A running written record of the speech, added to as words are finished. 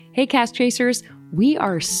Hey, Cask Chasers, we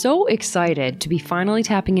are so excited to be finally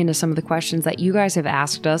tapping into some of the questions that you guys have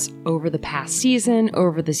asked us over the past season,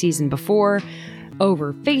 over the season before,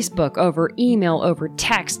 over Facebook, over email, over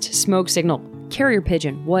text, smoke signal, carrier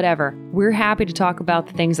pigeon, whatever. We're happy to talk about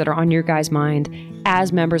the things that are on your guys' mind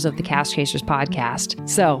as members of the Cask Chasers podcast.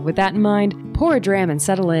 So, with that in mind, pour a dram and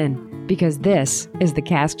settle in, because this is the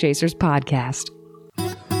Cask Chasers podcast.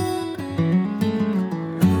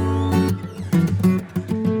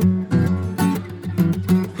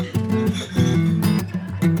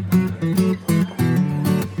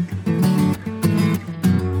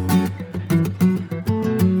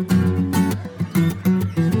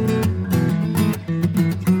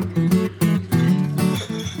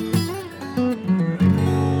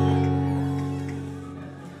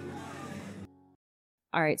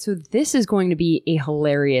 All right, so this is going to be a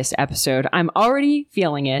hilarious episode. I'm already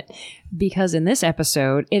feeling it because in this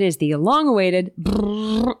episode, it is the long-awaited...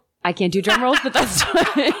 I can't do drum rolls, but that's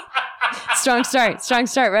strong start,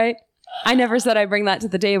 right? I never said I'd bring that to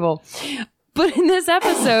the table. But in this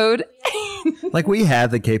episode... Like, we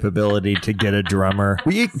have the capability to get a drummer.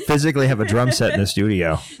 We physically have a drum set in the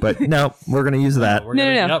studio, but no, we're going to use that.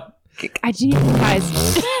 No. Yep. I need you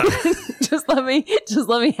guys... Just let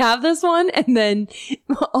me have this one, and then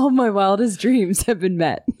all my wildest dreams have been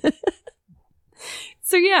met.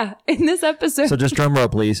 So yeah, in this episode... So just drum roll,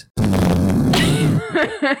 please.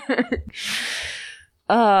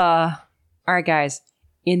 All right, guys.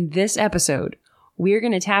 In this episode, we're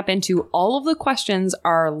going to tap into all of the questions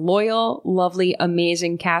our loyal, lovely,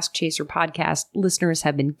 amazing Cask Chaser podcast listeners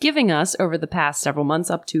have been giving us over the past several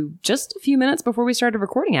months, up to just a few minutes before we started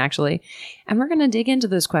recording, actually. And we're going to dig into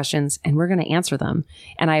those questions and we're going to answer them.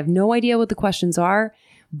 And I have no idea what the questions are,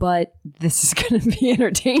 but this is going to be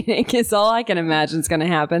entertaining. It's all I can imagine is going to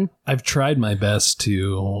happen. I've tried my best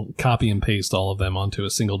to copy and paste all of them onto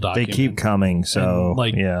a single document. They keep coming, so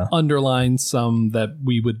and, underline some that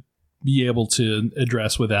we would be able to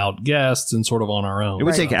address without guests and sort of on our own. It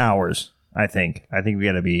would take hours, I think. I think we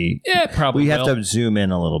got to be... Yeah, probably. We have to zoom in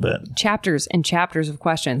a little bit. Chapters and chapters of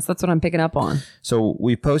questions. That's what I'm picking up on. So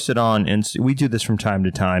we posted on... we do this from time to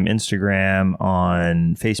time. Instagram,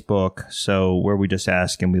 on Facebook. So where we just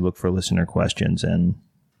ask and we look for listener questions. And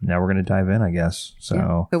now we're going to dive in, I guess.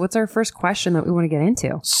 So what's our first question that we want to get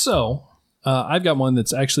into? So I've got one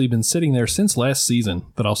that's actually been sitting there since last season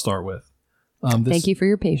that I'll start with. Thank you for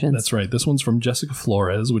your patience. That's right. This one's from Jessica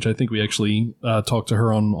Flores, which I think we actually talked to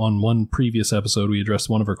her on one previous episode. We addressed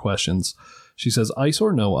one of her questions. She says, ice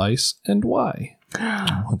or no ice, and why?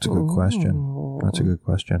 That's a good question. That's a good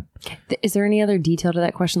question. Is there any other detail to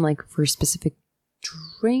that question, like for a specific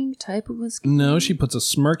drink type of whiskey? No, she puts a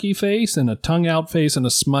smirky face and a tongue out face and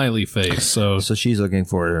a smiley face. So she's looking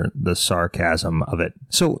for the sarcasm of it.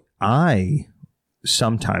 So I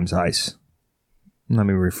sometimes ice. Let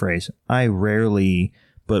me rephrase. I rarely,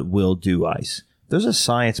 but will do ice. There's a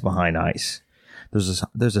science behind ice.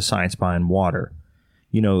 There's a science behind water.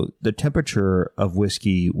 You know, the temperature of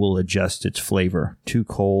whiskey will adjust its flavor. Too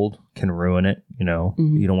cold can ruin it. You know,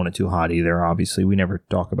 You don't want it too hot either. Obviously, we never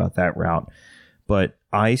talk about that route. But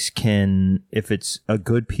ice can, if it's a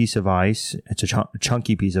good piece of ice, it's a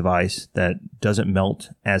chunky piece of ice that doesn't melt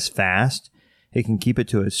as fast. It can keep it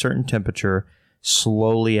to a certain temperature,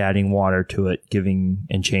 slowly adding water to it, giving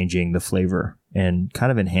and changing the flavor and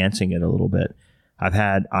kind of enhancing it a little bit. I've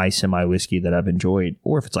had ice in my whiskey that I've enjoyed,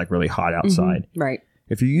 or if it's like really hot outside. Right.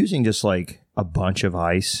 If you're using just like a bunch of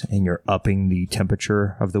ice and you're upping the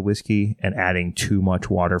temperature of the whiskey and adding too much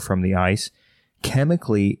water from the ice,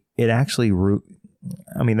 chemically, it actually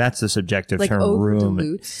that's the subjective term.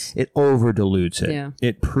 It over dilutes it. Yeah.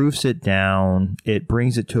 It proofs it down. It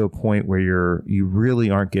brings it to a point where you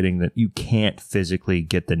really aren't getting you can't physically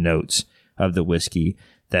get the notes of the whiskey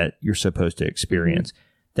that you're supposed to experience.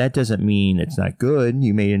 That doesn't mean it's not good.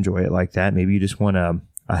 You may enjoy it like that. Maybe you just want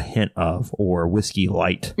a hint of, or whiskey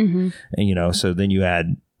light. And so then you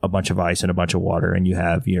add a bunch of ice and a bunch of water and you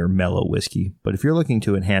have your mellow whiskey. But if you're looking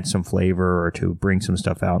to enhance some flavor or to bring some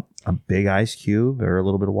stuff out, a big ice cube or a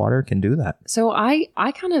little bit of water can do that. So I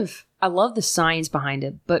love the science behind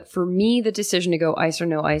it, but for me, the decision to go ice or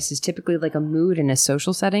no ice is typically like a mood and a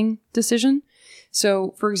social setting decision.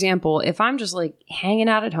 So for example, if I'm just like hanging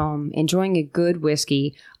out at home, enjoying a good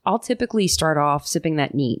whiskey, I'll typically start off sipping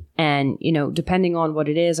that neat. And, depending on what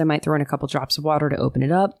it is, I might throw in a couple drops of water to open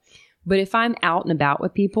it up. But if I'm out and about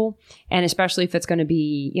with people, and especially if it's going to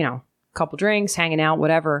be, a couple drinks, hanging out,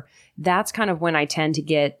 whatever, that's kind of when I tend to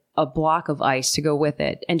get a block of ice to go with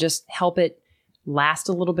it and just help it last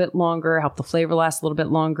a little bit longer, help the flavor last a little bit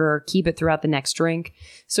longer, keep it throughout the next drink.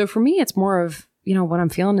 So for me, it's more of, what I'm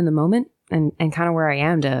feeling in the moment. and kind of where I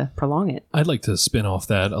am to prolong it. I'd like to spin off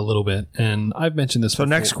that a little bit, and I've mentioned this. So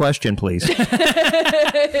next question, please.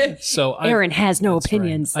 So Aaron has no That's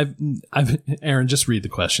opinions. right. Aaron, just read the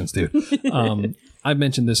questions, dude. I've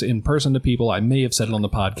mentioned this in person to people. I may have said it on the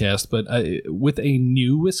podcast, but with a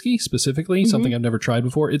new whiskey specifically, something I've never tried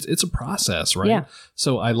before, it's a process, right? Yeah.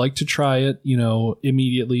 So I like to try it,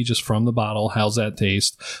 immediately just from the bottle. How's that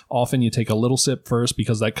taste? Often you take a little sip first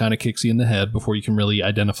because that kind of kicks you in the head before you can really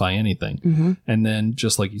identify anything. And then,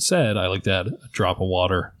 just like you said, I like to add a drop of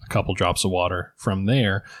water, a couple drops of water from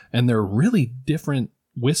there. And they're really different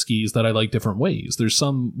whiskeys that I like different ways. There's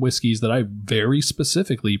some whiskeys that I very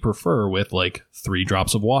specifically prefer with like 3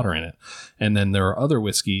 drops of water in it. And then there are other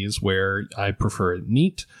whiskeys where I prefer it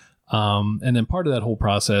neat. And then part of that whole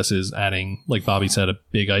process is adding, like Bobby said, a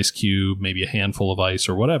big ice cube, maybe a handful of ice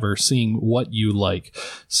or whatever, seeing what you like.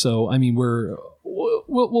 So, I mean,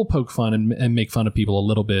 we'll poke fun and make fun of people a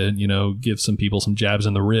little bit, give some people some jabs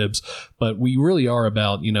in the ribs, but we really are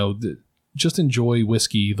about, just enjoy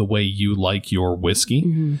whiskey the way you like your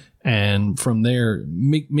whiskey. And from there,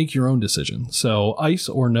 make your own decision. So ice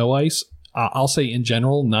or no ice, I'll say in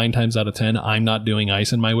general, 9 times out of 10, I'm not doing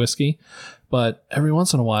ice in my whiskey. But every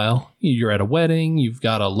once in a while, you're at a wedding, you've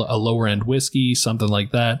got a lower end whiskey, something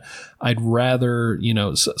like that. I'd rather,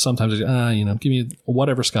 sometimes, give me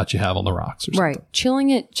whatever scotch you have on the rocks or something. Right. Chilling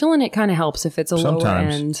it kind of helps if it's a lower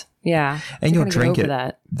end. Yeah. And you'll kinda drink get it. over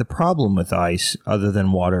that. The problem with ice, other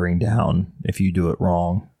than watering down, if you do it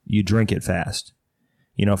wrong, you drink it fast.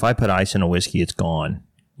 If I put ice in a whiskey, it's gone.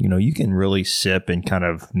 You can really sip and kind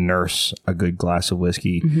of nurse a good glass of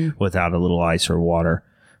whiskey without a little ice or water.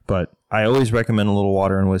 But I always recommend a little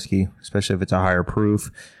water in whiskey, especially if it's a higher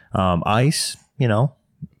proof. Ice,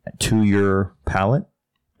 to your palate,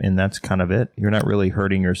 and that's kind of it. You're not really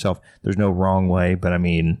hurting yourself. There's no wrong way, but I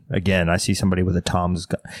mean, again, I see somebody with a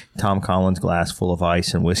Tom Collins glass full of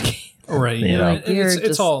ice and whiskey. Right.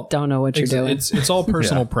 It's all don't know what you're doing. It's all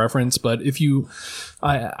personal preference. But if you,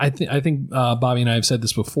 I think Bobby and I have said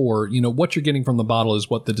this before, what you're getting from the bottle is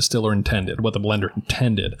what the distiller intended, what the blender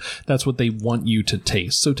intended. That's what they want you to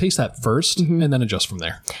taste. So taste that first and then adjust from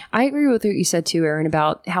there. I agree with what you said too, Aaron,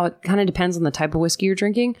 about how it kind of depends on the type of whiskey you're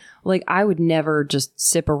drinking. Like I would never just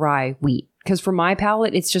sip a rye wheat. Because for my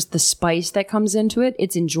palate, it's just the spice that comes into it.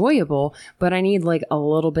 It's enjoyable, but I need like a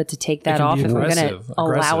little bit to take that off if we're going to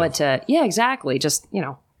allow it to. Yeah, exactly. Just,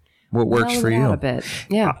 what works for you. A bit.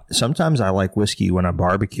 Yeah. Sometimes I like whiskey when I'm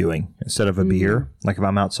barbecuing instead of a beer. Like if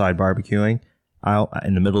I'm outside barbecuing,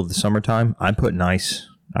 in the middle of the summertime, I'm putting ice.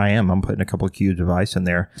 I'm putting a couple of cubes of ice in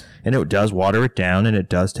there, and it does water it down, and it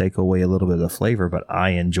does take away a little bit of the flavor, but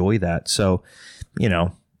I enjoy that. So,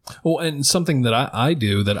 Well, and something that I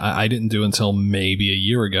do that I didn't do until maybe a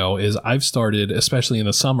year ago is I've started, especially in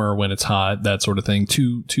the summer when it's hot, that sort of thing.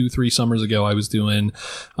 3 summers ago, I was doing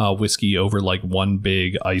whiskey over like one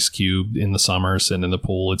big ice cube in the summer, sitting in the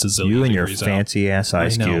pool. It's a zillion you and your degrees fancy ass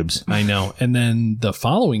ice cubes. I know. And then the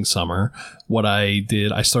following summer, what I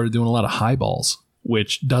did, I started doing a lot of highballs,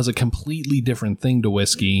 which does a completely different thing to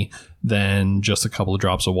whiskey than just a couple of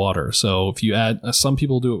drops of water. So if you add, some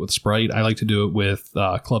people do it with Sprite. I like to do it with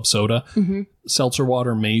club soda, seltzer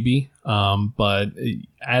water maybe, but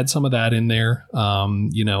add some of that in there.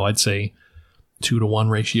 I'd say 2-to-1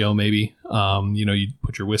 ratio maybe. You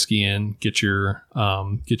put your whiskey in, get your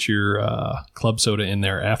club soda in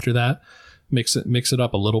there after that. Mix it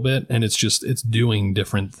up a little bit, and it's doing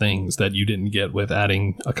different things that you didn't get with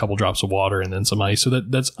adding a couple drops of water and then some ice. So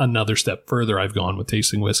that's another step further I've gone with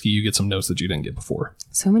tasting whiskey. You get some notes that you didn't get before.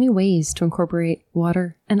 So many ways to incorporate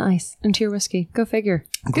water and ice into your whiskey. Go figure.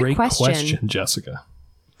 Great question, Jessica.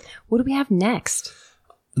 What do we have next?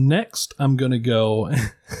 Next, I'm going to go...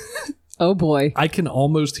 Oh boy. I can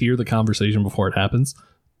almost hear the conversation before it happens.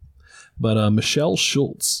 But Michelle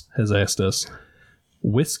Schultz has asked us,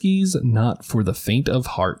 whiskey's not for the faint of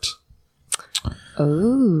heart.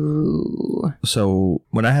 Oh. So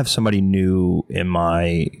when I have somebody new in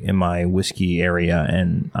my whiskey area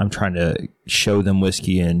and I'm trying to show them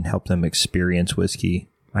whiskey and help them experience whiskey,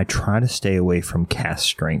 I try to stay away from cask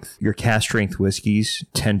strength. Your cask strength whiskeys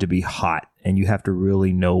tend to be hot, and you have to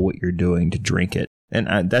really know what you're doing to drink it.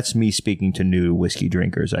 And that's me speaking to new whiskey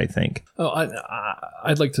drinkers, I think. Oh,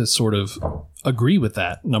 I'd like to sort of agree with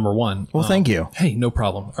that, number one. Well, thank you. Hey, no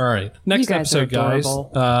problem. All right. Next episode, guys.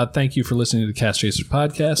 Thank you for listening to the Cask Chasers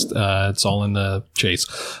podcast. It's all in the chase.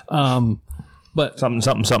 But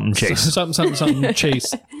something chase. something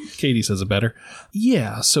chase. Katie says it better.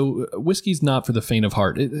 Yeah, so whiskey's not for the faint of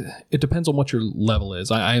heart. It depends on what your level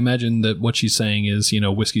is. I imagine that what she's saying is,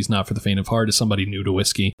 whiskey's not for the faint of heart. As somebody new to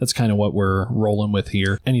whiskey, that's kind of what we're rolling with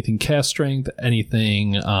here. Anything cask strength,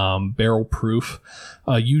 anything barrel proof.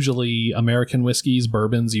 Usually American whiskeys,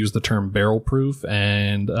 bourbons use the term barrel proof,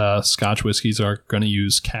 and Scotch whiskeys are going to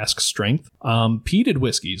use cask strength. Peated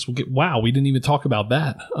whiskeys, we didn't even talk about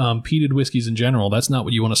that. Peated whiskeys in general, that's not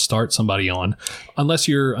what you want to start somebody on, unless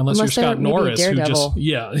you're Scott Norris, who just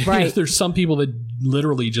right. There's some people that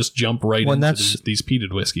literally just jump right into these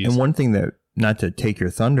peated whiskeys. And one thing that, not to take your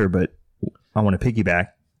thunder, but I want to piggyback.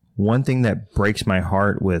 One thing that breaks my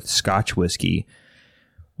heart with Scotch whiskey,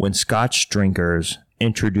 when Scotch drinkers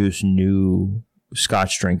introduce new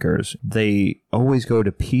Scotch drinkers, they always go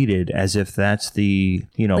to peated as if that's the,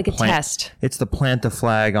 like a test. It's the plant the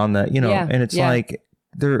flag on the, and it's like,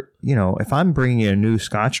 they're, if I'm bringing a new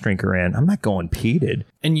Scotch drinker in, I'm not going peated.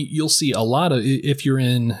 And you'll see a lot of,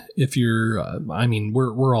 we're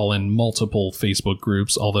all in multiple Facebook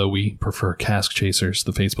groups, although we prefer Cask Chasers,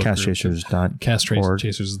 the Facebook group. Cask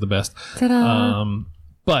Chasers is the best. Ta-da.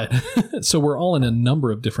 But so we're all in a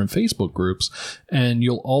number of different Facebook groups, and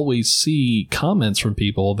you'll always see comments from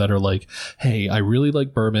people that are like, hey, I really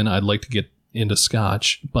like bourbon. I'd like to get into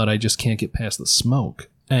Scotch, but I just can't get past the smoke.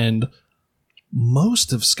 And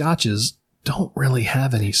most of Scotches don't really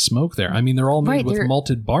have any smoke there. I mean, they're all made with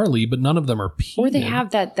malted barley, but none of them are peated. Or they have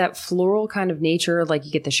that floral kind of nature, like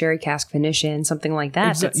you get the sherry cask finish in, something like that.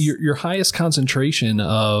 Exactly. Your highest concentration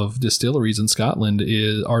of distilleries in Scotland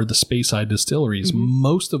are the Speyside distilleries,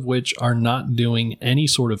 most of which are not doing any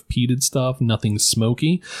sort of peated stuff, nothing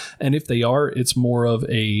smoky. And if they are, it's more of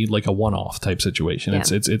a one-off type situation. Yeah.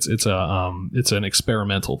 It's an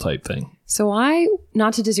experimental type thing. So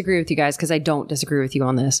not to disagree with you guys, because I don't disagree with you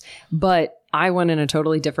on this, but I went in a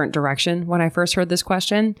totally different direction when I first heard this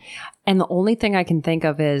question. And the only thing I can think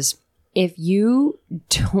of is, if you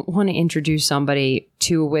don't want to introduce somebody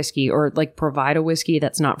to a whiskey or provide a whiskey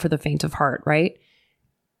that's not for the faint of heart, right?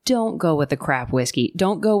 Don't go with a crap whiskey.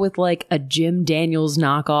 Don't go with a Jim Daniels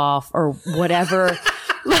knockoff or whatever.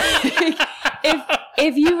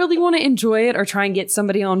 If you really want to enjoy it or try and get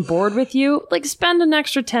somebody on board with you, spend an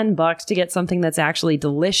extra $10 to get something that's actually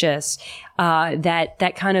delicious,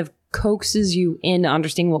 that kind of coaxes you into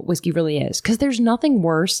understanding what whiskey really is. Because there's nothing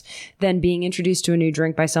worse than being introduced to a new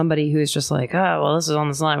drink by somebody who's just like, oh, well, this is on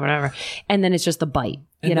the slide, whatever. And then it's just the bite,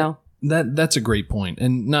 you know? That's a great point.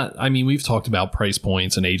 And we've talked about price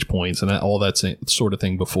points and age points and all that sort of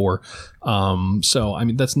thing before. So,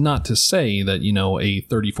 that's not to say that, a $30,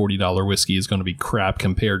 $40 whiskey is going to be crap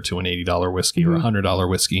compared to an $80 whiskey or a $100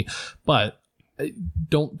 whiskey. But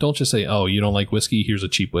don't just say, oh, you don't like whiskey? Here's a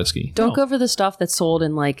cheap whiskey. Don't go for the stuff that's sold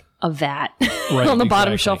in a vat on the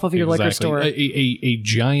bottom shelf of your liquor store. A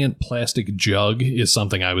giant plastic jug is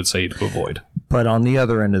something I would say to avoid. But on the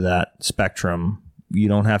other end of that spectrum, you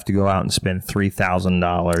don't have to go out and spend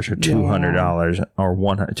 $3,000 or $200 or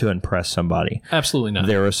 $100 to impress somebody. Absolutely not.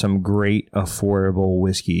 There are some great affordable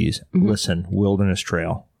whiskeys. Listen, Wilderness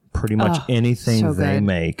Trail. Pretty much anything they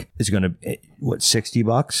make is going to,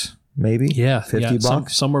 $60? Maybe? Yeah. $50?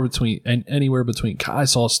 Somewhere between, and anywhere between. I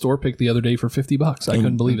saw a store pick the other day for $50. I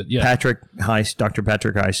couldn't believe it. Yeah. Patrick Heiss, Dr.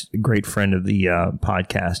 Patrick Heiss, a great friend of the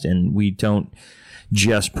podcast, and we don't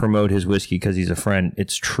just promote his whiskey because he's a friend.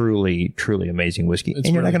 It's truly, truly amazing whiskey. And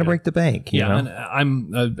you're not going to break the bank. You know? And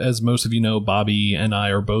I'm, as most of you know, Bobby and I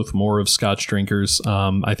are both more of Scotch drinkers.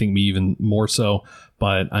 I think me even more so.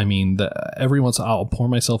 But every once I'll pour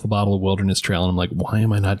myself a bottle of Wilderness Trail, and I'm like, why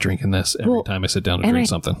am I not drinking this every time I sit down to drink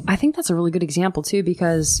something? I think that's a really good example too,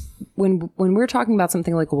 because when we're talking about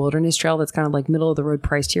something like a Wilderness Trail that's kind of middle of the road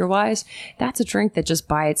price tier wise, that's a drink that just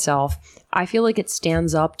by itself, I feel like it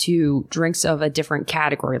stands up to drinks of a different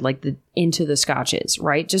category, into the Scotches,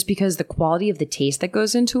 right? Just because the quality of the taste that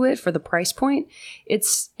goes into it for the price point,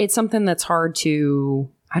 it's something that's hard to,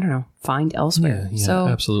 I don't know, find elsewhere. Yeah, so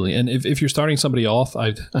absolutely. And if you're starting somebody off,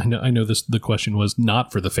 I know this. The question was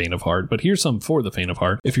not for the faint of heart, but here's something for the faint of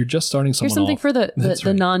heart. If you're just starting someone, here's something off, for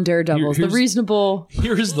the non-daredevils, the reasonable.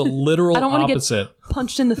 Here's the literal I don't want to opposite. Get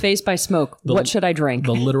punched in the face by smoke. What should I drink?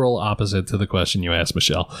 The literal opposite to the question you asked,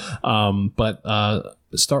 Michelle.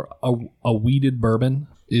 Start a weeded bourbon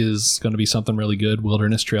is going to be something really good.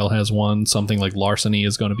 Wilderness Trail has one. Something like Larceny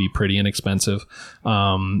is going to be pretty inexpensive.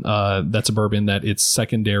 That's a bourbon that its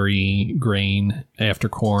secondary grain after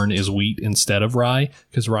corn is wheat instead of rye,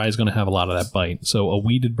 because rye is going to have a lot of that bite. So a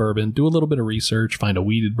weeded bourbon, do a little bit of research, find a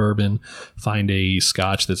weeded bourbon, find a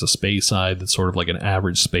Scotch that's a Speyside that's sort of like an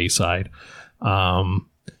average Speyside.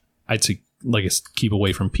 I'd say like keep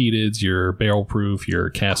away from peateds, your barrel proof, your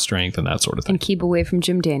cast strength, and that sort of thing. And keep away from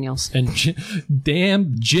Jim Daniels. And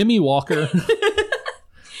damn Jimmy Walker.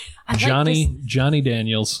 Johnny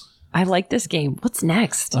Daniels. I like this game. What's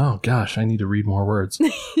next? Oh, gosh, I need to read more words.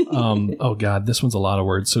 Oh, God, this one's a lot of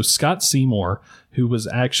words. So Scott Seymour, who was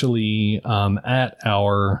actually at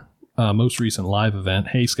our most recent live event.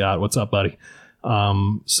 Hey, Scott, what's up, buddy?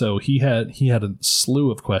 So he had a slew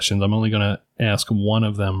of questions. I'm only going to ask one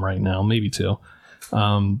of them right now, maybe two.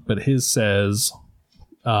 But his says,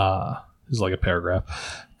 is like a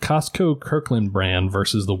paragraph. Costco Kirkland brand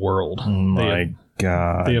versus the world.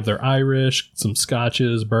 God. They have their Irish, some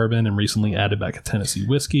scotches, bourbon, and recently added back a Tennessee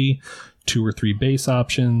whiskey, 2 or 3 base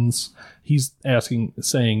options. He's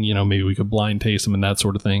saying, maybe we could blind taste them and that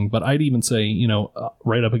sort of thing. But I'd even say,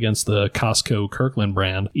 right up against the Costco Kirkland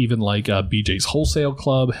brand, even like BJ's Wholesale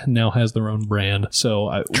Club now has their own brand.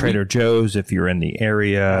 So Trader Joe's, if you're in the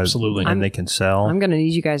area, absolutely, and they can sell. I'm going to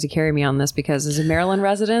need you guys to carry me on this because as a Maryland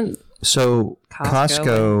resident, so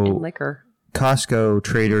Costco and liquor. Costco,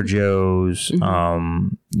 Trader Joe's,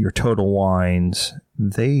 your Total Wines,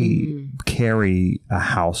 they carry a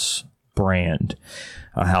house brand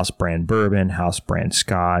bourbon, house brand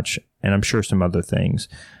scotch, and I'm sure some other things.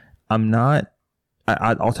 I'll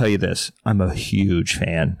tell you this. I'm a huge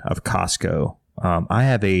fan of Costco. I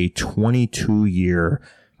have a 22-year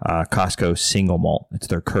Costco single malt. It's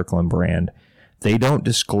their Kirkland brand. They don't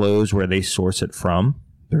disclose where they source it from.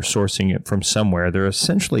 They're sourcing it from somewhere. They're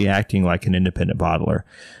essentially acting like an independent bottler.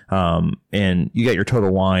 And you got your Total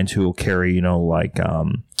Wines who will carry,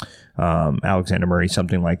 Alexander Murray,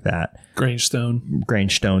 something like that.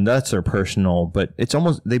 Grangestone. That's their personal, but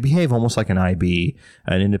they behave almost like an IB,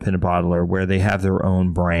 an independent bottler, where they have their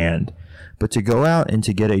own brand. But to go out and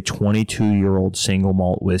to get a 22-year-old single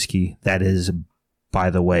malt whiskey, that is, by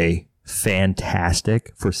the way,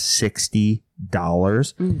 fantastic for $60.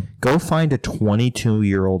 Go find a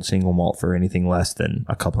 22-year-old single malt for anything less than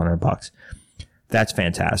a couple $100. That's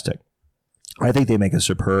fantastic. I think they make a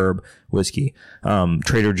superb whiskey.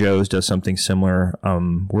 Trader Joe's does something similar.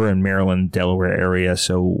 We're in Maryland, Delaware area,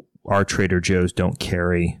 so our Trader Joe's don't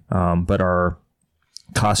carry, but our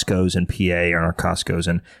Costco's in PA and our Costco's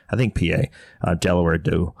in, I think, PA, Delaware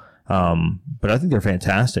do. But I think they're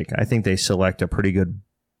fantastic. I think they select a pretty good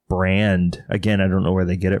brand. Again, I don't know where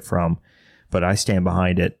they get it from, but I stand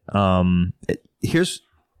behind it. I'm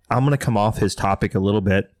going to come off his topic a little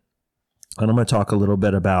bit, and I'm going to talk a little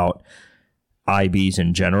bit about IBs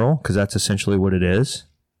in general, because that's essentially what it is.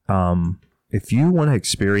 If you want to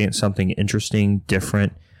experience something interesting,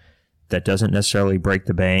 different, that doesn't necessarily break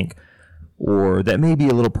the bank, or that may be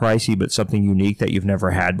a little pricey, but something unique that you've never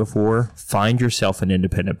had before, find yourself an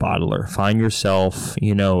independent bottler. Find yourself,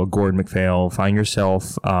 a Gordon MacPhail. Find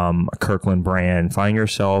yourself a Kirkland brand. Find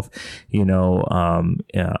yourself,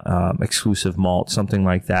 exclusive malt, something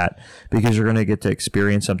like that, because you're going to get to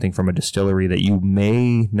experience something from a distillery that you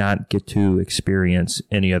may not get to experience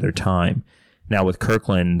any other time. Now with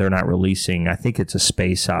Kirkland, they're not releasing, I think it's a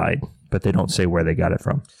Speyside, but they don't say where they got it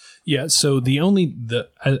from. Yeah, so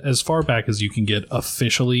as far back as you can get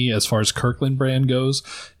officially, as far as Kirkland brand goes,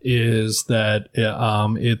 is that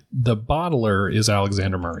the bottler is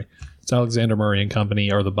Alexander Murray. It's Alexander Murray and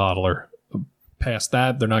Company are the bottler. Past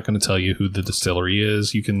that, they're not going to tell you who the distillery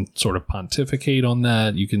is. You can sort of pontificate on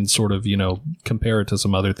that. You can sort of, compare it to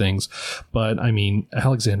some other things. But I mean,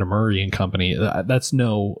 Alexander Murray and Company, that's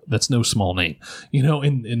no small name,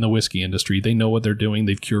 in the whiskey industry. They know what they're doing.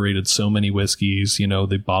 They've curated so many whiskeys,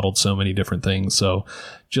 they've bottled so many different things. So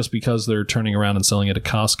just because they're turning around and selling it at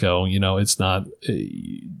Costco, it's not,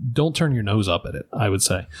 don't turn your nose up at it, I would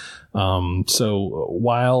say. So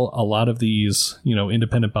while a lot of these,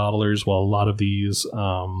 independent bottlers, while a lot of these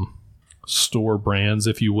store brands,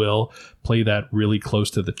 if you will, play that really close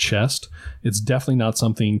to the chest, it's definitely not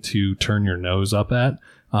something to turn your nose up at.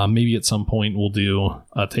 Maybe at some point we'll do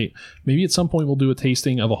a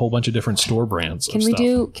tasting of a whole bunch of different store brands. Can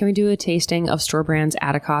we do a tasting of store brands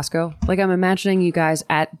at a Costco? Like, I'm imagining you guys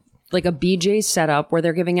at like a BJ's setup where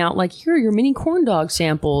they're giving out like, here are your mini corn dog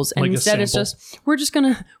samples, and like instead it's just we're just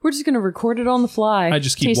gonna record it on the fly. I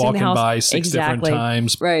just keep walking by six different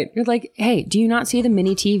times. Right. You're like, hey, do you not see the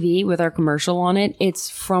mini TV with our commercial on it? It's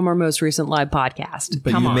from our most recent live podcast.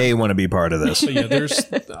 But you may want to be part of this. So yeah, there's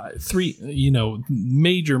 3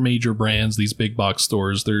 major brands, these big box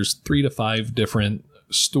stores. There's 3 to 5 different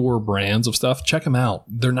store brands of stuff. Check them out.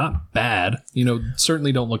 They're not bad.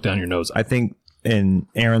 Certainly don't look down your nose. I think. And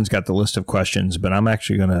Aaron's got the list of questions, but I'm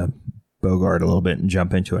actually going to bogart a little bit and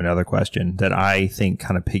jump into another question that I think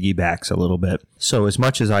kind of piggybacks a little bit. So as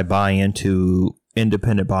much as I buy into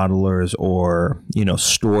independent bottlers or,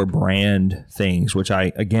 store brand things, which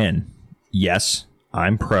yes,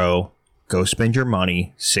 I'm pro. Go spend your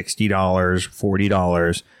money, $60,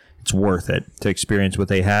 $40. It's worth it to experience what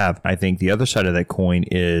they have. I think the other side of that coin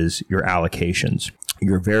is your allocations,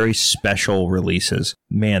 your very special releases.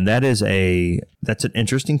 Man, that's an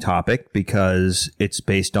interesting topic because it's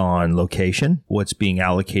based on location, what's being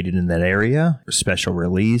allocated in that area, special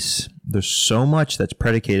release. There's so much that's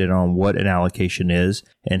predicated on what an allocation is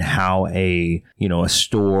and how a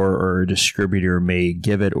store or a distributor may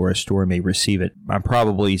give it or a store may receive it. I'm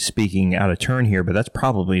probably speaking out of turn here, but that's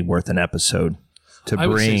probably worth an episode. I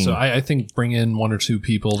would say so. I think bring in one or two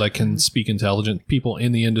people that can speak intelligent, people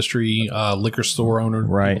in the industry, liquor store owners,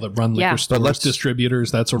 people that run liquor stores,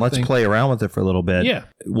 distributors, that sort of thing. Let's play around with it for a little bit. Yeah.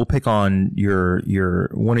 We'll pick on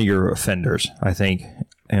one of your offenders, I think,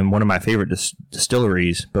 and one of my favorite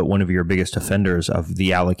distilleries, but one of your biggest offenders of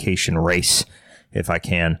the allocation race, if I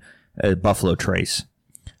can, Buffalo Trace.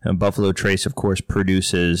 And Buffalo Trace, of course,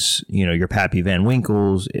 produces, your Pappy Van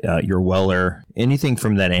Winkles, your Weller, anything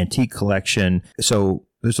from that antique collection. So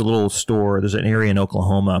there's there's an area in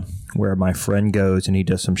Oklahoma where my friend goes and he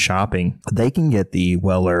does some shopping. They can get the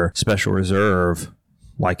Weller Special Reserve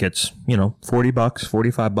like it's, $40,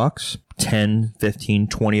 $45, 10, 15,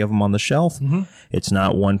 20 of them on the shelf. Mm-hmm. It's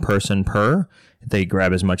not one person per. They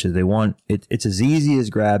grab as much as they want. It's as easy as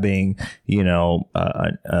grabbing,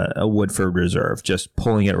 a Woodford Reserve, just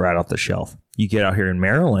pulling it right off the shelf. You get out here in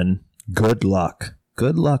Maryland, good luck.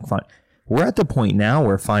 Good luck. We're at the point now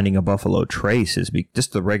where finding a Buffalo Trace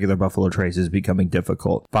just the regular Buffalo Trace is becoming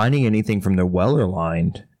difficult. Finding anything from the Weller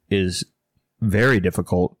line is very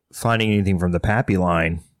difficult. Finding anything from the Pappy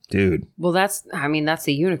line, dude. Well, that's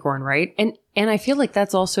the unicorn, right? And I feel like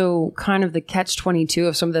that's also kind of the catch-22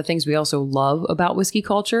 of some of the things we also love about whiskey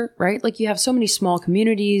culture, right? Like you have so many small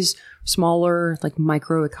communities, smaller like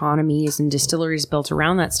micro economies and distilleries built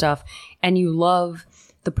around that stuff. And you love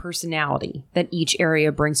the personality that each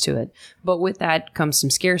area brings to it. But with that comes some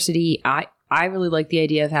scarcity. I really like the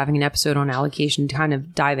idea of having an episode on allocation to kind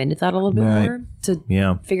of dive into that a little bit more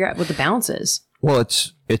to figure out what the balance is. Well,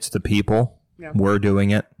 it's the people. Yeah. We're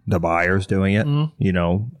doing it. The buyer's doing it.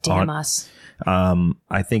 Mm-hmm. Damn us.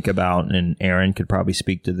 I think about, and Aaron could probably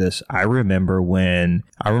speak to this. I remember when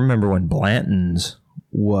Blanton's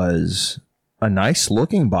was a nice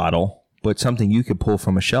looking bottle, but something you could pull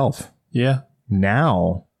from a shelf. Yeah.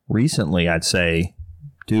 Now, recently, I'd say,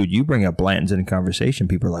 dude, you bring up Blanton's in a conversation,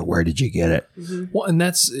 people are like, where did you get it? Mm-hmm. Well, and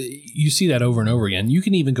you see that over and over again. You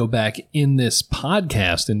can even go back in this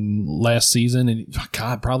podcast in last season and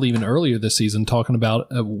probably even earlier this season talking about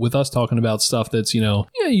stuff that's,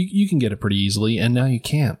 you can get it pretty easily and now you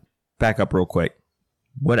can't. Back up real quick.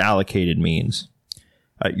 What allocated means.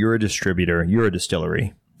 You're a distributor, you're a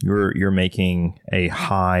distillery. You're making a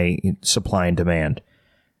high supply and demand.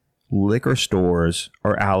 Liquor stores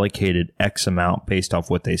are allocated X amount based off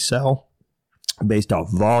what they sell, based off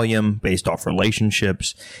volume, based off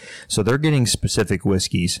relationships. So they're getting specific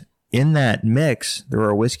whiskeys. In that mix, there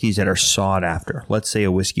are whiskeys that are sought after. Let's say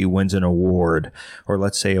a whiskey wins an award, or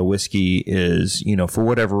let's say a whiskey is, for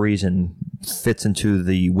whatever reason, fits into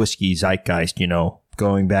the whiskey zeitgeist,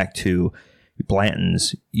 going back to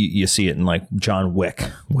Blanton's, you see it in like John Wick,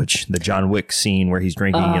 which the John Wick scene where he's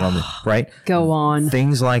drinking it on the right. Go on.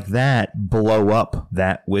 Things like that blow up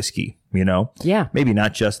that whiskey, Yeah. Maybe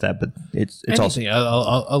not just that, but it's anything,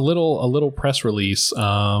 also a little press release,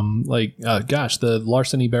 the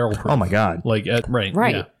Larceny Barrel Proof. Oh my God.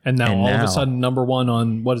 Right. Yeah. And now all of a sudden number one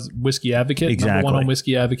on what is Whiskey Advocate? Exactly. Number one on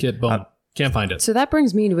Whiskey Advocate. Boom. Can't find it. So that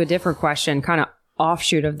brings me to a different question, kind of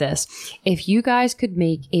offshoot of this. If you guys could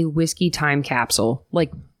make a whiskey time capsule,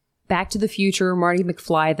 like Back to the Future, Marty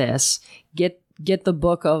McFly, get the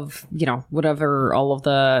book of, whatever, all of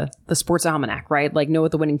the sports almanac, right? Like know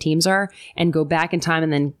what the winning teams are and go back in time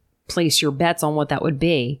and then place your bets on what that would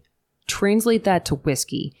be. Translate that to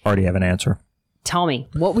whiskey. Already have an answer. Tell me,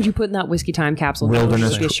 what would you put in that whiskey time capsule?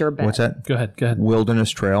 Wilderness. Be a sure bet. What's that? Go ahead.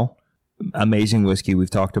 Wilderness Trail. Amazing whiskey.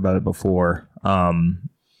 We've talked about it before.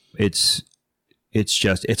 It's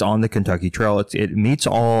on the Kentucky Trail. It meets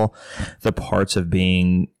all the parts of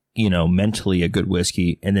being, mentally a good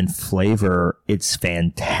whiskey, and then flavor, it's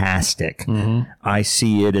fantastic. Mm-hmm. I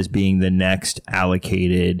see it as being the next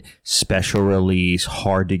allocated special release,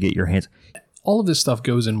 hard to get your hands. All of this stuff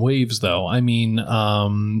goes in waves, though. I mean,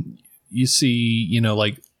 you see,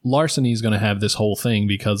 like Larceny is going to have this whole thing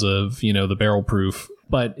because of, the barrel proof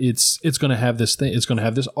but it's going to have this thing. It's going to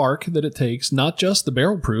have this arc that it takes, not just the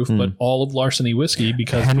barrel proof, but all of Larceny whiskey.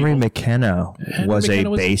 Because Henry McKenna was a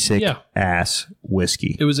McKenna basic ass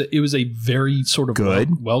whiskey. It was a very sort of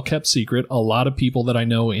good, well kept secret. A lot of people that I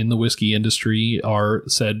know in the whiskey industry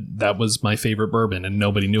said that was my favorite bourbon, and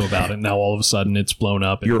nobody knew about it. Now all of a sudden it's blown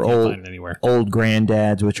up, and you can't find it anywhere. Old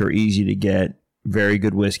granddads, which are easy to get, very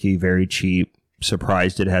good whiskey, very cheap.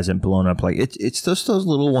 Surprised it hasn't blown up. Like it's just those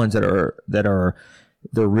little ones that are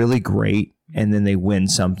they're really great, and then they win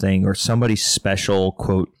something or somebody's special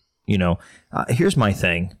quote. Here's my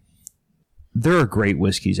thing. There are great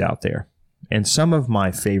whiskeys out there, and some of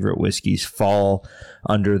my favorite whiskeys fall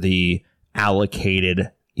under the allocated,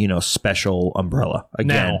 special umbrella.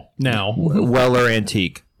 Again, now Weller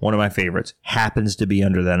Antique, one of my favorites, happens to be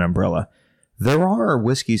under that umbrella. There are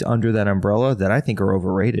whiskeys under that umbrella that I think are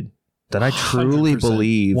overrated, that I truly 100%,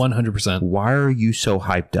 believe 100%. Why are you so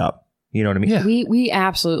hyped up? You know what I mean? Yeah. We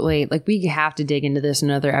absolutely, we have to dig into this in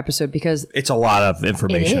another episode because it's a lot of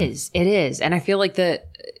information. It is. And I feel like the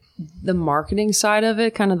marketing side of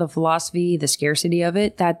it, kind of the philosophy, the scarcity of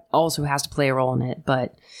it, that also has to play a role in it.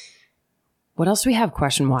 But what else do we have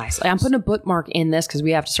question-wise? I'm putting a bookmark in this because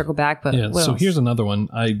we have to circle back. But yeah, what so else? Here's another one.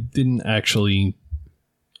 I didn't actually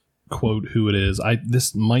quote who it is.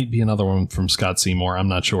 This might be another one from Scott Seymour. I'm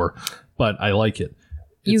not sure, but I like it.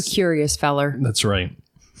 You curious feller. That's right.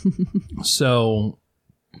 So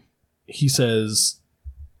he says,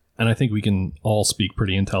 and I think we can all speak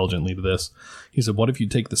pretty intelligently to this. He said, what if you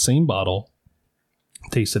take the same bottle,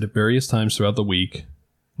 taste it at various times throughout the week,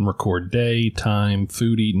 and record day, time,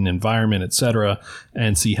 food eaten, environment, etc.,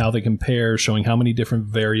 and see how they compare, showing how many different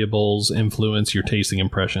variables influence your tasting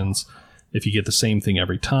impressions. If you get the same thing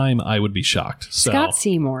every time, I would be shocked. So, Scott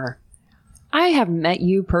Seymour, I haven't met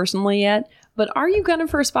you personally yet, but are you gunning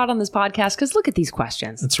for a spot on this podcast? Because look at these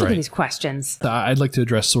questions. That's look right. at these questions. I'd like to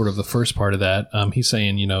address sort of the first part of that. He's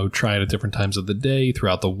saying, try it at different times of the day,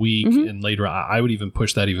 throughout the week, and later. I would even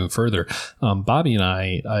push that even further. Bobby and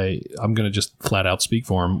I'm going to just flat out speak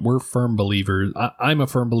for him. We're firm believers. I'm a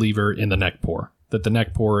firm believer in the neck pour. That the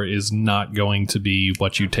neck pour is not going to be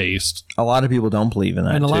what you taste. A lot of people don't believe in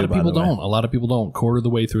that. And a lot too, of people by the way. don't. A lot of people don't. Quarter of the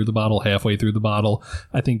way through the bottle, halfway through the bottle.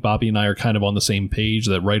 I think Bobby and I are kind of on the same page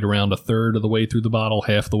that right around a third of the way through the bottle,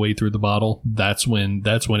 half the way through the bottle, that's when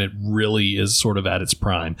it really is sort of at its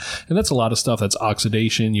prime. And that's a lot of stuff. That's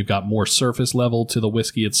oxidation. You've got more surface level to the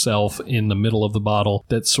whiskey itself in the middle of the bottle.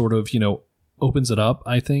 That sort of, opens it up,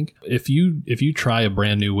 I think. If you try a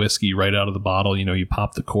brand new whiskey right out of the bottle, you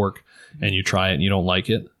pop the cork and you try it and you don't like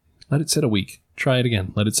it, let it sit a week. Try it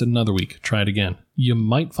again. Let it sit another week. Try it again. You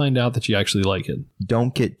might find out that you actually like it.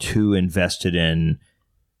 Don't get too invested in,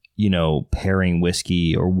 pairing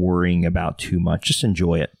whiskey or worrying about too much. Just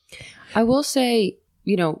enjoy it. I will say,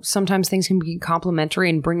 sometimes things can be complementary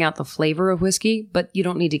and bring out the flavor of whiskey, but you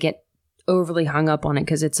don't need to get overly hung up on it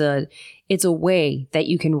because it's a way that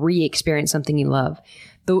you can re-experience something you love.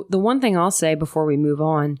 The one thing I'll say before we move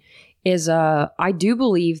on is I do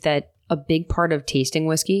believe that a big part of tasting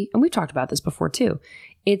whiskey, and we've talked about this before too,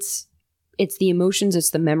 it's the emotions, it's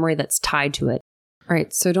the memory that's tied to it. All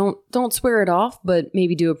right, so don't swear it off, but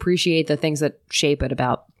maybe do appreciate the things that shape it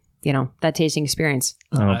about that tasting experience.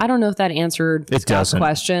 I don't know if that answered Scott's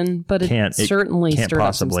question, but it certainly stirred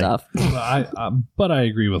up some stuff. But I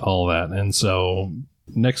agree with all of that. And so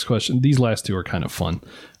next question, these last two are kind of fun.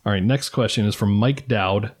 All right, next question is from Mike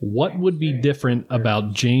Dowd. What would be different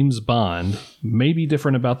about James Bond, maybe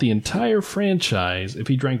different about the entire franchise, if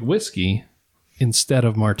he drank whiskey instead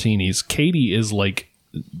of martinis? Katie is like...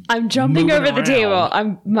 I'm jumping over the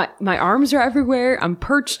table. My arms are everywhere. I'm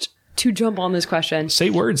perched to jump on this question. Say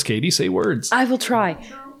words, Katie. Say words. I will try.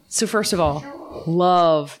 So first of all,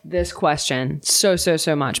 love this question so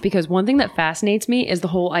much, because one thing that fascinates me is the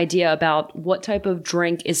whole idea about what type of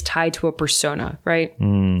drink is tied to a persona, right?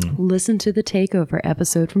 Listen to the Takeover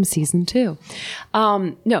episode from season 2.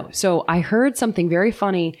 So I heard something very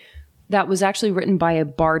funny that was actually written by a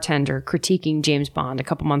bartender critiquing James Bond a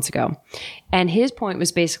couple months ago. And his point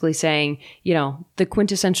was basically saying, the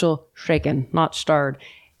quintessential shaken, not stirred,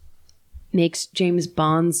 makes James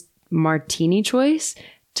Bond's martini choice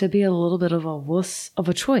to be a little bit of a wuss of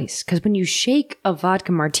a choice. Because when you shake a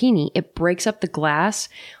vodka martini, it breaks up the glass,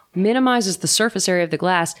 minimizes the surface area of the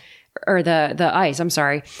glass, or the ice,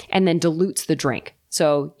 and then dilutes the drink.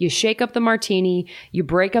 So you shake up the martini, you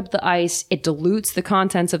break up the ice, it dilutes the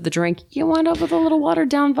contents of the drink, you wind up with a little watered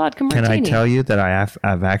down vodka martini. Can I tell you that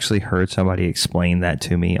I've actually heard somebody explain that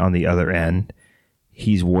to me on the other end?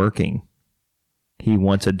 He's working. He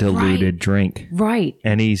wants a diluted drink. Right.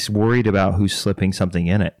 And he's worried about who's slipping something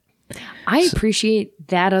in it. I appreciate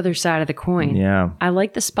that other side of the coin. Yeah. I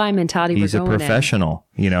like the spy mentality. He's we're a going professional.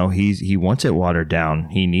 You know, he wants it watered down.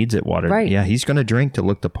 He needs it watered. Right. Yeah, he's going to drink to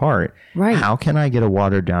look the part. Right. How can I get a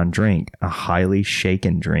watered down drink? A highly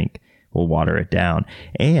shaken drink will water it down.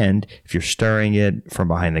 And if you're stirring it from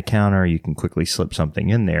behind the counter, you can quickly slip something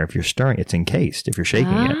in there. If you're stirring, it's encased if you're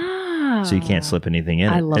shaking it. So you can't slip anything in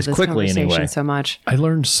I it love as this quickly conversation anyway. so much. I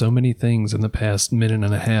learned so many things in the past minute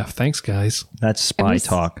and a half. Thanks, guys. That's spy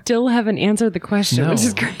talk. Still haven't answered the question, No, which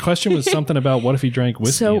is the great. question was something about what if he drank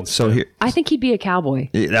whiskey So- instead? So here, I think he'd be a cowboy.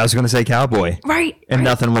 I was going to say cowboy. Right. And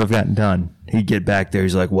nothing would have gotten done. He'd get back there.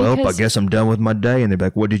 He's like, well, Because- I guess I'm done with my day. And they're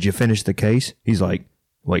like, what, did you finish the case? He's like,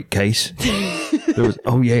 wait, case?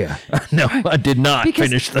 Oh, yeah. No, I did not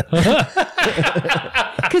finish the...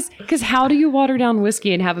 Because how do you water down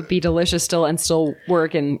whiskey and have it be delicious still and still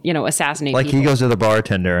work and, assassinate Like people? he goes to the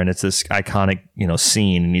bartender and it's this iconic,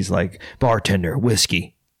 scene. And he's like, bartender,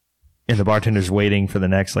 whiskey. And the bartender's waiting for the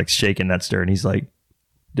next, shaking that stir. And he's like,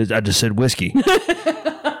 I just said whiskey.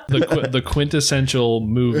 The quintessential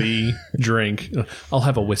movie drink. I'll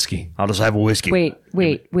have a whiskey. I'll just have a whiskey.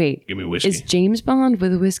 Wait. Give me whiskey. Is James Bond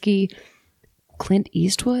with whiskey Clint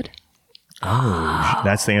Eastwood?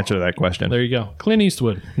 That's the answer to that question. There you go. Clint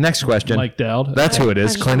Eastwood. Next question. Mike Dowd. That's who it I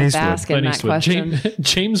is. just Clint wanna Eastwood. bask in Clint that Eastwood. question.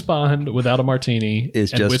 James Bond without a martini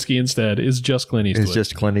Is and just- whiskey instead is just Clint Eastwood. It's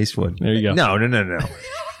just Clint Eastwood. There you go. No.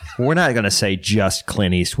 We're not going to say just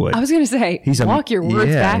Clint Eastwood. I was going to say, walk your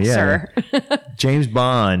words back, sir. James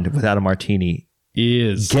Bond without a martini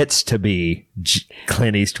is gets to be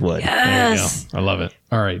Clint Eastwood. There you go. I love it.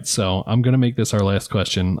 All right, so I'm going to make this our last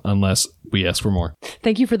question unless we ask for more.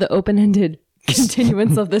 Thank you for the open-ended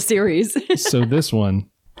continuance of the series. So this one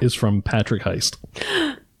is from Patrick Heist.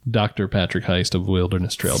 Dr. Patrick Heist of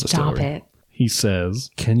Wilderness Trail Stop Distillery. it. He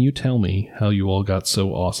says, "Can you tell me how you all got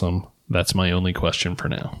so awesome? That's my only question for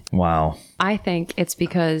now." Wow. I think it's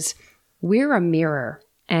because we're a mirror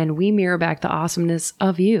and we mirror back the awesomeness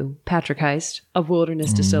of you, Patrick Heist of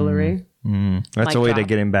Wilderness Distillery. That's Mic a way to drop.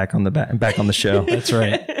 get him back on the show. That's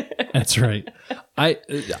right. That's right.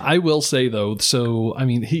 I will say though, so I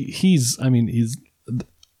mean he's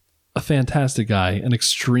a fantastic guy, an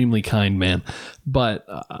extremely kind man. But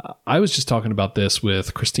I was just talking about this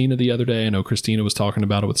with Christina the other day. I know Christina was talking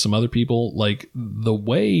about it with some other people. Like the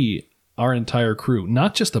way our entire crew,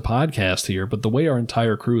 not just the podcast here, but the way our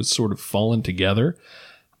entire crew has sort of fallen together,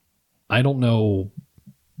 I don't know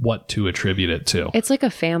what to attribute it to. It's like a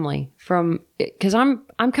family because I'm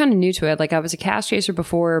kind of new to it. Like I was a cast chaser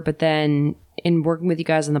before, but then in working with you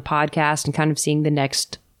guys on the podcast and kind of seeing the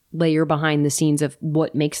next layer behind the scenes of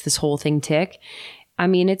what makes this whole thing tick. I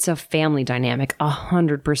mean, it's a family dynamic,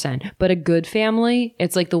 100%, but a good family.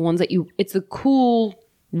 It's like the ones that it's the cool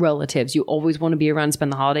relatives you always want to be around and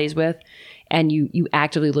spend the holidays with. And you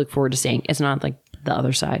actively look forward to seeing. It's not like the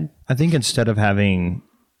other side. I think instead of having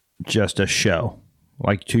just a show,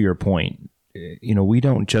 like to your point, we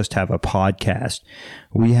don't just have a podcast.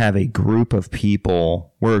 We have a group of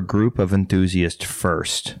people. We're a group of enthusiasts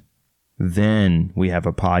first. Then we have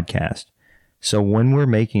a podcast. So when we're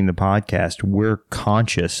making the podcast, we're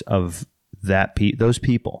conscious of those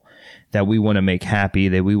people that we want to make happy,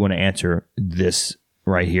 that we want to answer this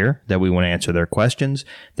right here, that we want to answer their questions,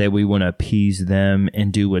 that we want to appease them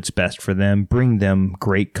and do what's best for them, bring them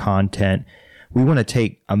great content. We want to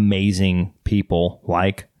take amazing people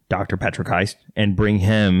like Dr. Patrick Heist and bring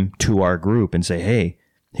him to our group and say, hey,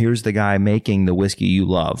 here's the guy making the whiskey you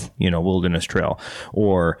love, Wilderness Trail,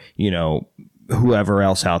 or, whoever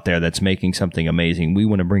else out there that's making something amazing. We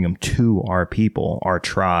want to bring them to our people, our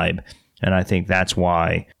tribe. And I think that's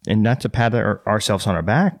why, and not to pat ourselves on our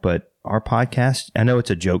back, but our podcast, I know it's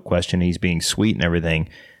a joke question. He's being sweet and everything,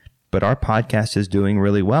 but our podcast is doing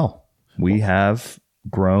really well. We have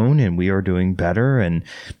grown and we are doing better. And,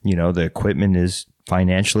 the equipment is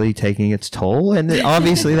financially taking its toll. And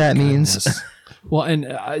obviously that means... Well, and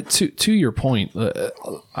to your point,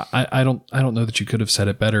 I don't know that you could have said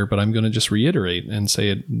it better, but I'm going to just reiterate and say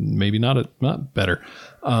it maybe not better.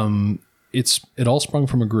 It all sprung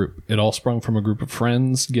from a group. It all sprung from a group of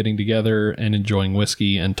friends getting together and enjoying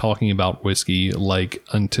whiskey and talking about whiskey like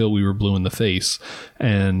until we were blue in the face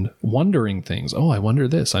and wondering things. Oh, I wonder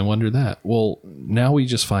this. I wonder that. Well, now we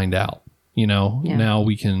just find out. Now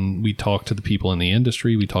we talk to the people in the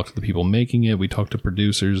industry, we talk to the people making it, we talk to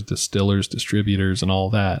producers, distillers, distributors, and all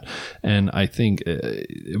that. And I think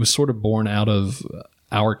it was sort of born out of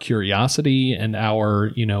our curiosity and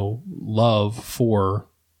our, love for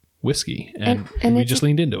whiskey, and And we it's just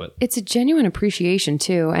leaned into it. It's a genuine appreciation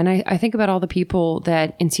too. And I think about all the people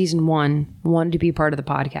that in season 1 wanted to be part of the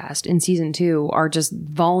podcast. In season 2 are just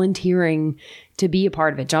volunteering to be a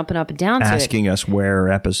part of it, jumping up and down. Asking us where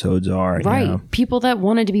episodes are. Right. You know? People that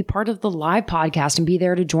wanted to be part of the live podcast and be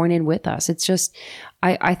there to join in with us. It's just,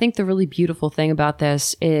 I think the really beautiful thing about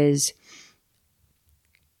this is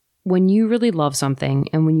when you really love something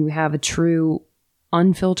and when you have a true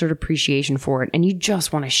unfiltered appreciation for it and you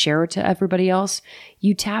just want to share it to everybody else,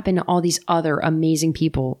 you tap into all these other amazing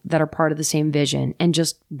people that are part of the same vision and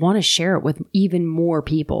just want to share it with even more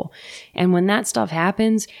people. And when that stuff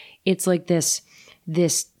happens, it's like this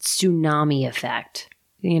tsunami effect,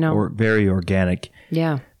 you know? Or very organic.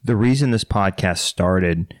 Yeah. The reason this podcast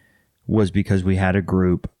started was because we had a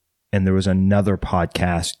group and there was another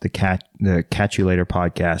podcast, the Catch You Later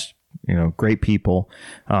podcast, you know, great people,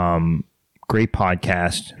 great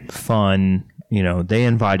podcast, fun. You know, they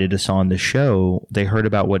invited us on the show. They heard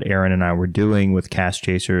about what Aaron and I were doing with Cast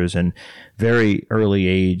Chasers and very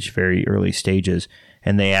early stages.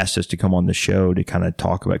 And they asked us to come on the show to kind of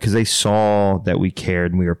talk about, because they saw that we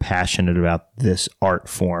cared and we were passionate about this art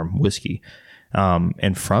form, whiskey.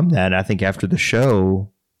 And from that, I think after the show,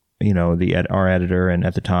 you know, our editor and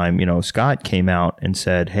at the time, you know, Scott came out and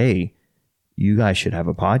said, "Hey, you guys should have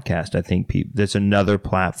a podcast." I think there's another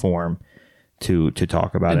platform to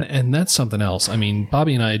talk about it. And that's something else. I mean,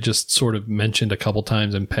 Bobby and I just sort of mentioned a couple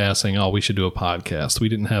times in passing, oh, we should do a podcast. We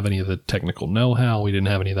didn't have any of the technical know-how. We didn't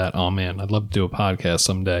have any of that. Oh man, I'd love to do a podcast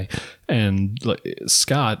someday. And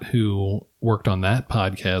Scott, who worked on that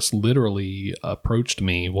podcast, literally approached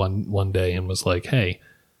me one day and was like, "Hey,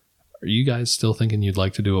 are you guys still thinking you'd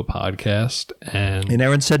like to do a podcast?" And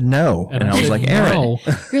Aaron said no. And I was like, "Aaron, "Aaron."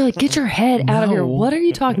 You're like, "Get your head out of here. What are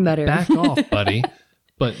you talking about, Aaron?" Back off, buddy.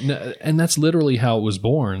 But, and that's literally how it was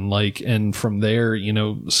born. Like, and from there, you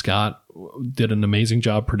know, Scott did an amazing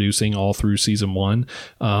job producing all through season 1.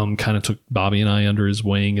 Kind of took Bobby and I under his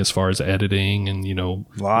wing as far as editing and, you know,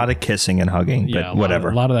 A lot of kissing and hugging, but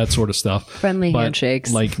whatever. A lot of that sort of stuff. Friendly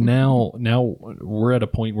handshakes. Like now we're at a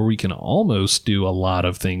point where we can almost do a lot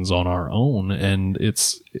of things on our own, and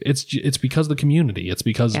it's because of the community. It's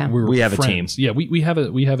because we have friends. A team. Yeah, we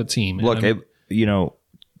have a team. Look, you know,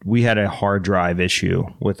 we had a hard drive issue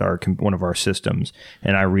with one of our systems,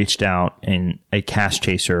 and I reached out, and a Cast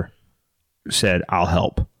Chaser said, "I'll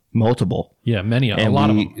help." Multiple. Yeah, a lot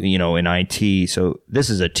of them. You know, in IT. So this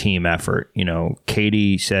is a team effort. You know,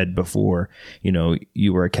 Katie said before, you know,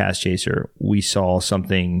 you were a Cast Chaser. We saw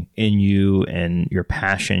something in you and your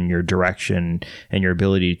passion, your direction, and your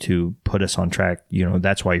ability to put us on track. You know,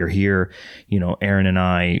 that's why you're here. You know, Aaron and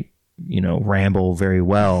I, you know, ramble very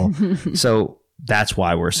well. So that's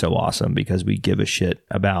why we're so awesome, because we give a shit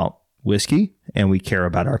about whiskey and we care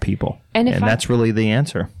about our people. And that's really the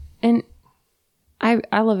answer. And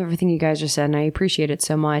I love everything you guys just said, and I appreciate it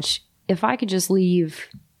so much. If I could just leave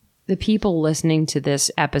the people listening to this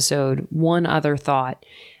episode one other thought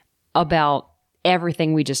about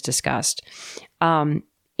everything we just discussed.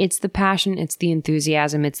 It's the passion, it's the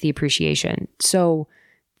enthusiasm, it's the appreciation. So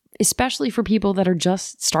especially for people that are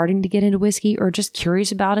just starting to get into whiskey or just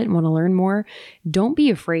curious about it and want to learn more, don't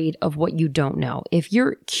be afraid of what you don't know. If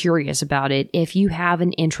you're curious about it, if you have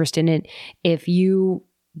an interest in it, if you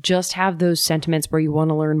just have those sentiments where you want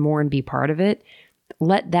to learn more and be part of it,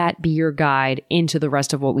 let that be your guide into the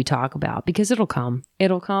rest of what we talk about, because it'll come.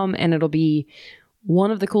 It'll come, and it'll be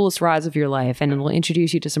one of the coolest rides of your life, and it'll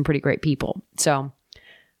introduce you to some pretty great people. So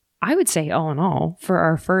I would say, all in all, for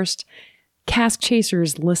our first Cast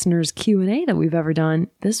Chasers listeners Q&A that we've ever done,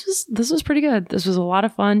 this was pretty good. This was a lot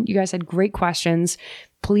of fun. You guys had great questions.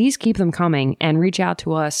 Please keep them coming and reach out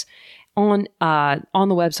to us on the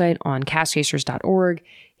website on castchasers.org.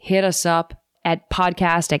 Hit us up at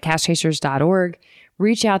podcast@castchasers.org.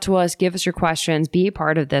 Reach out to us, give us your questions, be a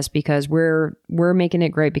part of this, because we're making it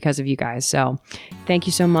great because of you guys. So thank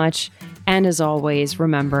you so much. And as always,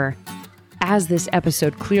 remember, as this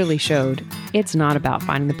episode clearly showed, it's not about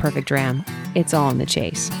finding the perfect dram. It's all in the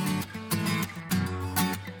chase.